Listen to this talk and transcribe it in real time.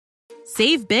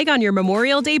Save big on your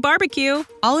Memorial Day barbecue,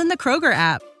 all in the Kroger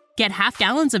app. Get half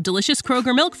gallons of delicious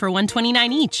Kroger milk for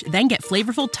 $1.29 each. Then get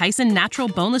flavorful Tyson natural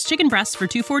boneless chicken breasts for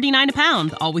 $2.49 a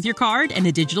pound, all with your card and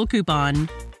a digital coupon.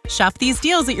 Shop these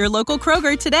deals at your local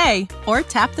Kroger today, or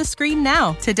tap the screen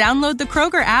now to download the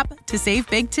Kroger app to save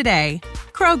big today.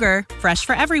 Kroger, fresh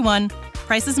for everyone.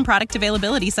 Prices and product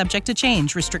availability subject to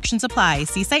change. Restrictions apply.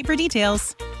 See site for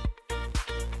details.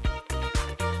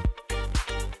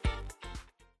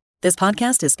 This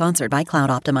podcast is sponsored by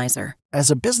Cloud Optimizer. As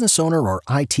a business owner or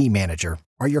IT manager,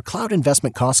 are your cloud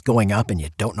investment costs going up and you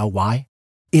don't know why?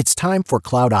 It's time for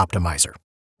Cloud Optimizer.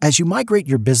 As you migrate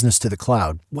your business to the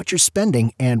cloud, what you're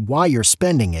spending and why you're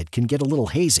spending it can get a little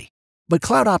hazy. But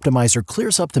Cloud Optimizer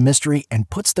clears up the mystery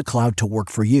and puts the cloud to work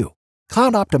for you.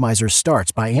 Cloud Optimizer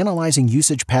starts by analyzing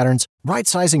usage patterns,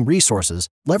 right-sizing resources,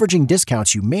 leveraging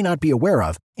discounts you may not be aware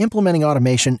of, implementing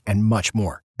automation, and much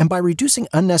more. And by reducing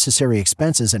unnecessary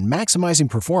expenses and maximizing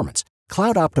performance,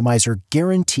 Cloud Optimizer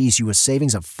guarantees you a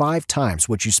savings of 5 times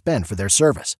what you spend for their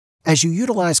service. As you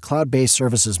utilize cloud-based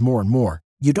services more and more,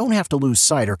 you don't have to lose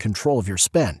sight or control of your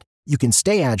spend. You can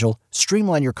stay agile,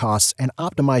 streamline your costs, and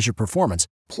optimize your performance,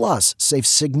 plus save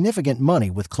significant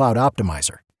money with Cloud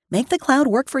Optimizer. Make the cloud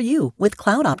work for you with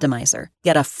Cloud Optimizer.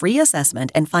 Get a free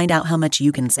assessment and find out how much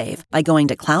you can save by going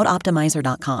to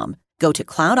cloudoptimizer.com. Go to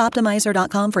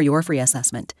cloudoptimizer.com for your free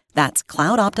assessment. That's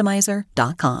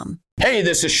cloudoptimizer.com. Hey,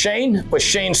 this is Shane with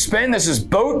Shane Spin. This is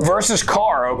boat versus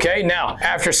car, okay? Now,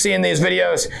 after seeing these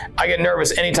videos, I get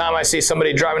nervous anytime I see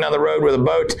somebody driving down the road with a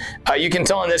boat. You can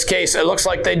tell in this case, it looks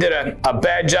like they did a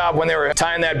bad job when they were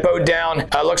tying that boat down.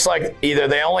 It looks like either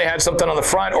they only had something on the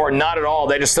front or not at all.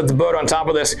 They just set the boat on top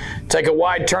of this, take a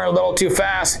wide turn a little too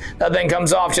fast. That thing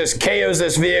comes off, just KOs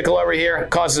this vehicle over here,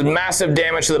 causes massive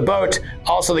damage to the boat.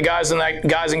 Also, the guys and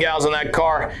gals in that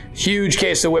car, huge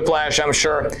case of whiplash, I'm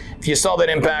sure. If you saw that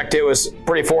impact, it was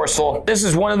pretty forceful. This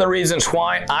is one of the reasons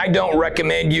why I don't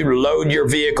recommend you load your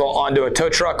vehicle onto a tow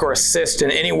truck or assist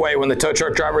in any way when the tow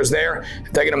truck driver is there.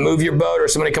 If they're going to move your boat or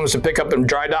somebody comes to pick up and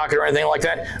dry dock it or anything like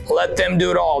that, let them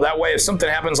do it all. That way, if something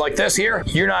happens like this here,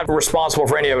 you're not responsible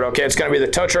for any of it, okay? It's going to be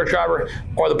the tow truck driver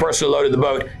or the person who loaded the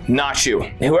boat, not you.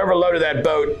 Whoever loaded that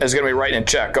boat is going to be writing a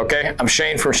check, okay? I'm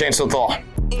Shane from Shane Smith Law.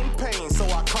 In pain, so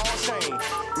I call Shane.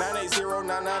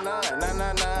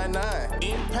 980-999-9999.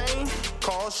 In pain,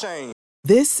 call Shane.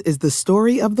 This is the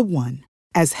story of the one.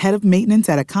 As head of maintenance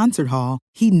at a concert hall,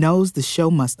 he knows the show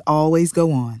must always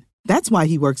go on. That's why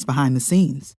he works behind the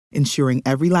scenes, ensuring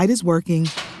every light is working,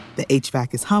 the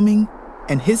HVAC is humming,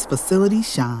 and his facility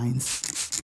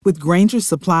shines. With Grainger's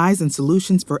supplies and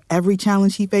solutions for every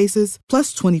challenge he faces,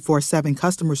 plus 24/7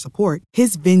 customer support,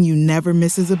 his venue never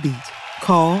misses a beat.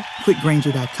 Call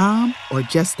quickgrainger.com or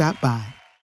just stop by.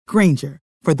 Grainger,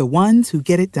 for the ones who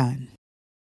get it done.